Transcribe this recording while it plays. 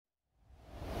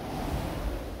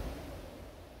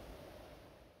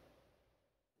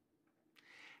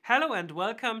Hello and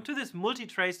welcome to this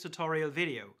MultiTrace tutorial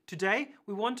video. Today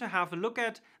we want to have a look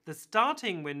at the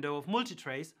starting window of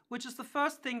MultiTrace, which is the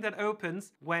first thing that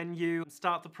opens when you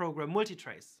start the program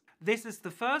MultiTrace. This is the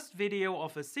first video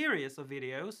of a series of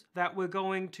videos that we're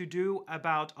going to do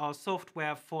about our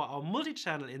software for our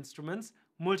multi-channel instruments,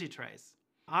 MultiTrace.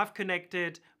 I've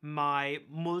connected my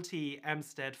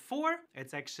multi-MSTAT 4.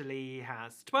 It actually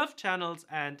has 12 channels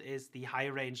and is the high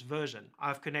range version.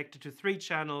 I've connected to 3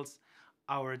 channels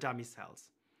our dummy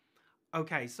cells.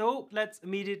 Okay, so let's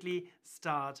immediately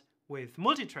start with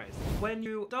MultiTrace. When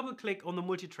you double click on the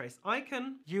MultiTrace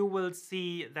icon, you will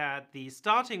see that the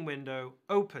starting window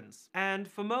opens. And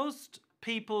for most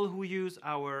people who use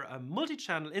our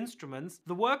multi-channel instruments,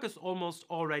 the work is almost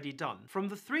already done. From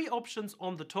the 3 options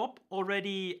on the top,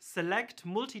 already select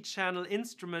multi-channel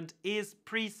instrument is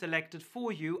pre-selected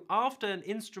for you after an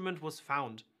instrument was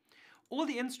found. All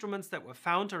the instruments that were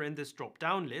found are in this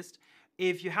drop-down list.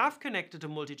 If you have connected a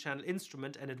multi-channel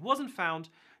instrument and it wasn't found,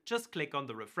 just click on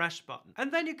the refresh button.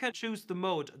 And then you can choose the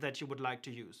mode that you would like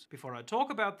to use. Before I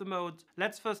talk about the modes,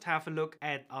 let's first have a look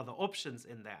at other options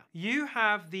in there. You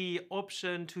have the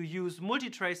option to use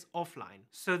MultiTrace offline.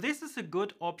 So this is a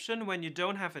good option when you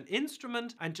don't have an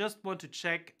instrument and just want to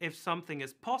check if something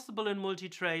is possible in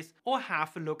MultiTrace or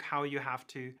have a look how you have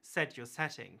to set your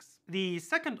settings. The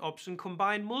second option,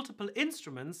 combine multiple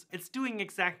instruments, it's doing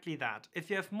exactly that. If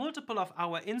you have multiple of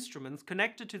our instruments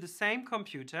connected to the same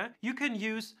computer, you can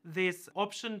use this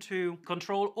option to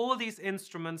control all these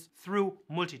instruments through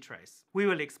MultiTrace. We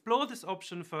will explore this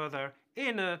option further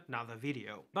in another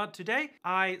video. But today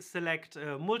I select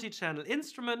a multi-channel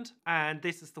instrument, and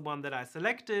this is the one that I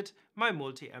selected, my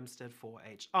multi-MSTAT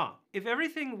 4HR. If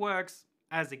everything works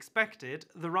as expected,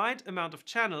 the right amount of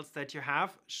channels that you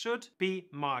have should be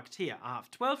marked here. I have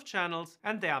 12 channels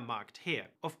and they are marked here.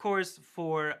 Of course,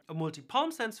 for a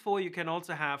multi-PalmSens 4, you can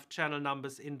also have channel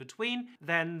numbers in between.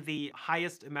 Then the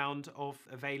highest amount of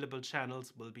available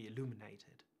channels will be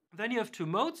illuminated. Then you have 2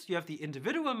 modes. You have the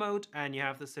individual mode and you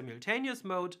have the simultaneous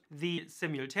mode. The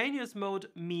simultaneous mode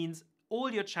means all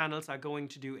your channels are going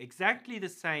to do exactly the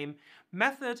same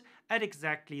method at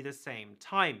exactly the same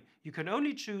time. You can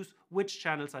only choose which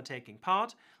channels are taking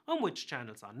part and which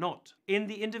channels are not. In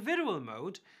the individual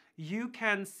mode, you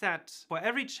can set for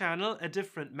every channel a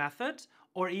different method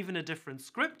or even a different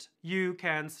script. You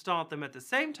can start them at the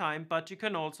same time, but you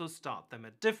can also start them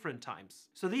at different times.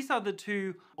 So these are the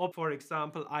 2. For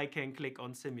example, I can click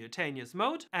on simultaneous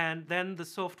mode and then the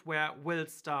software will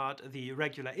start the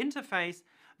regular interface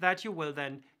that you will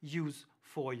then use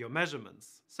for your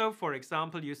measurements. So for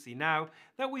example, you see now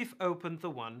that we've opened the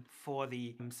one for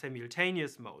the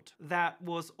simultaneous mode. That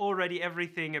was already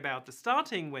everything about the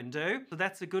starting window, so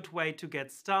that's a good way to get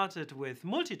started with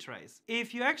MultiTrace.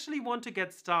 If you actually want to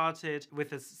get started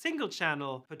with a single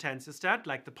channel potentiostat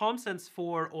like the PalmSens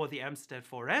 4 or the MSTAT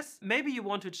 4S, maybe you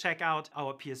want to check out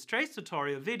our PSTrace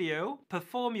tutorial video,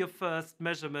 perform your first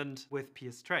measurement with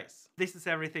PSTrace. This is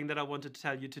everything that I wanted to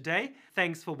tell you today.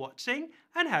 Thanks for watching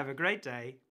and have a great day.